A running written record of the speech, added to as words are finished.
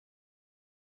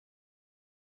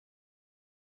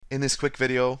In this quick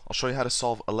video, I'll show you how to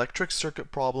solve electric circuit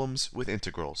problems with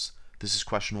integrals. This is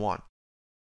question 1.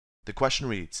 The question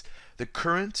reads, the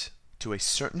current to a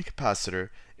certain capacitor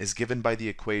is given by the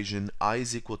equation I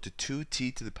is equal to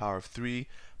 2t to the power of 3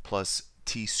 plus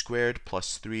t squared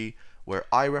plus 3, where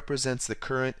I represents the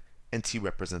current and t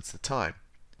represents the time.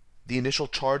 The initial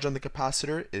charge on the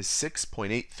capacitor is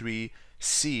 6.83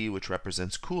 C, which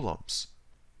represents coulombs.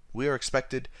 We are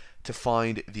expected to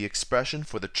find the expression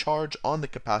for the charge on the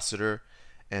capacitor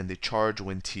and the charge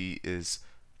when t is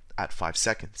at 5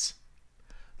 seconds.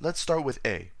 Let's start with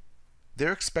A.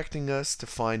 They're expecting us to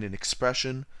find an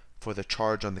expression for the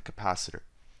charge on the capacitor.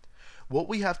 What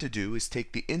we have to do is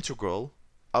take the integral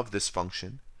of this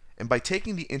function, and by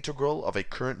taking the integral of a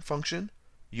current function,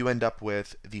 you end up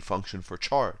with the function for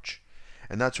charge,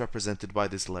 and that's represented by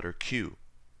this letter Q.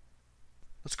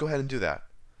 Let's go ahead and do that.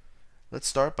 Let's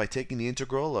start by taking the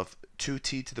integral of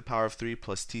 2t to the power of 3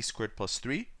 plus t squared plus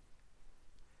 3,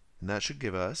 and that should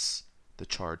give us the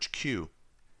charge Q.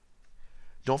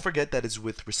 Don't forget that is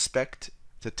with respect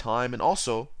to time, and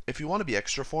also, if you want to be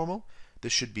extra formal,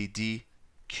 this should be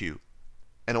dq.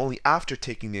 And only after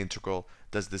taking the integral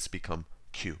does this become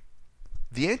q.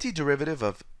 The antiderivative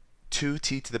of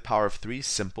 2t to the power of 3 is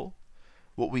simple.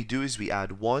 What we do is we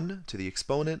add 1 to the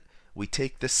exponent, we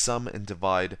take this sum and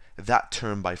divide that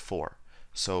term by 4.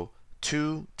 So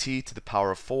 2t to the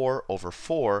power of 4 over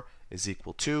 4 is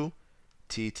equal to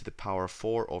t to the power of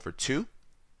 4 over 2.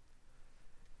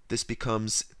 This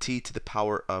becomes t to the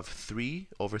power of 3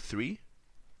 over 3.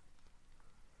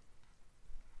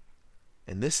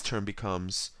 And this term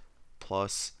becomes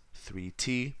plus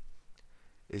 3t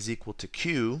is equal to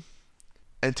q.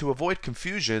 And to avoid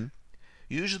confusion,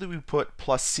 usually we put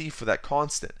plus c for that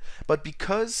constant. But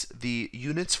because the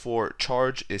units for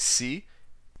charge is c,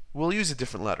 we'll use a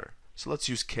different letter. So let's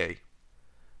use k.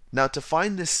 Now to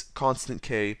find this constant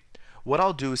k, what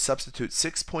I'll do is substitute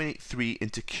 6.83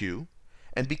 into q.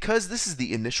 And because this is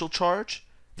the initial charge,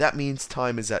 that means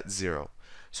time is at 0.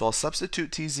 So I'll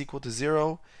substitute t is equal to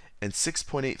 0 and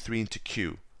 6.83 into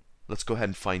q. Let's go ahead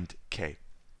and find k.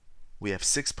 We have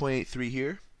 6.83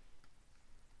 here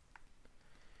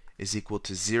is equal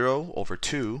to 0 over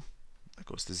 2, that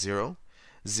goes to 0.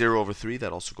 0 over 3,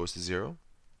 that also goes to 0.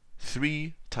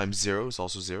 3 times 0 is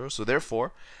also 0. So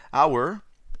therefore, our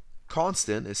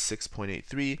constant is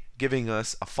 6.83, giving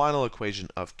us a final equation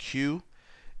of q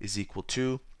is equal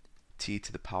to t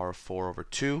to the power of 4 over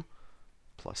 2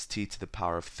 plus t to the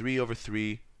power of 3 over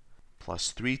 3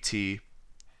 plus 3t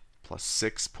plus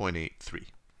 6.83.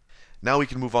 Now we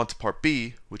can move on to part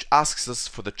B, which asks us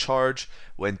for the charge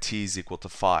when t is equal to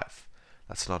 5.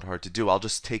 That's not hard to do. I'll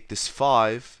just take this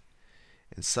 5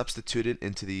 and substitute it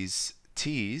into these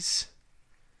t's,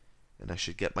 and I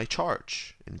should get my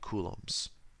charge in coulombs.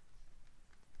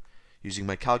 Using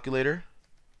my calculator,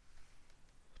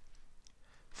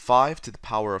 5 to the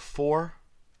power of 4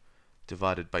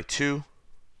 divided by 2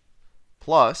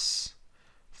 plus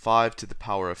 5 to the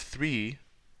power of 3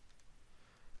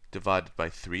 divided by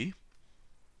 3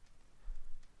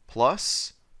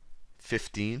 plus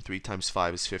 15, 3 times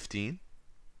 5 is 15,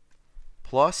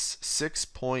 plus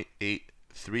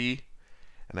 6.83,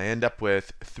 and I end up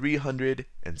with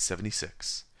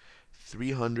 376.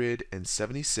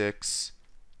 376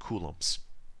 coulombs.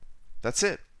 That's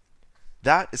it.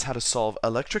 That is how to solve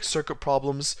electric circuit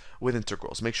problems with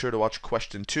integrals. Make sure to watch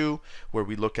question 2, where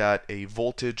we look at a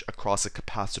voltage across a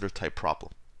capacitor type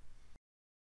problem.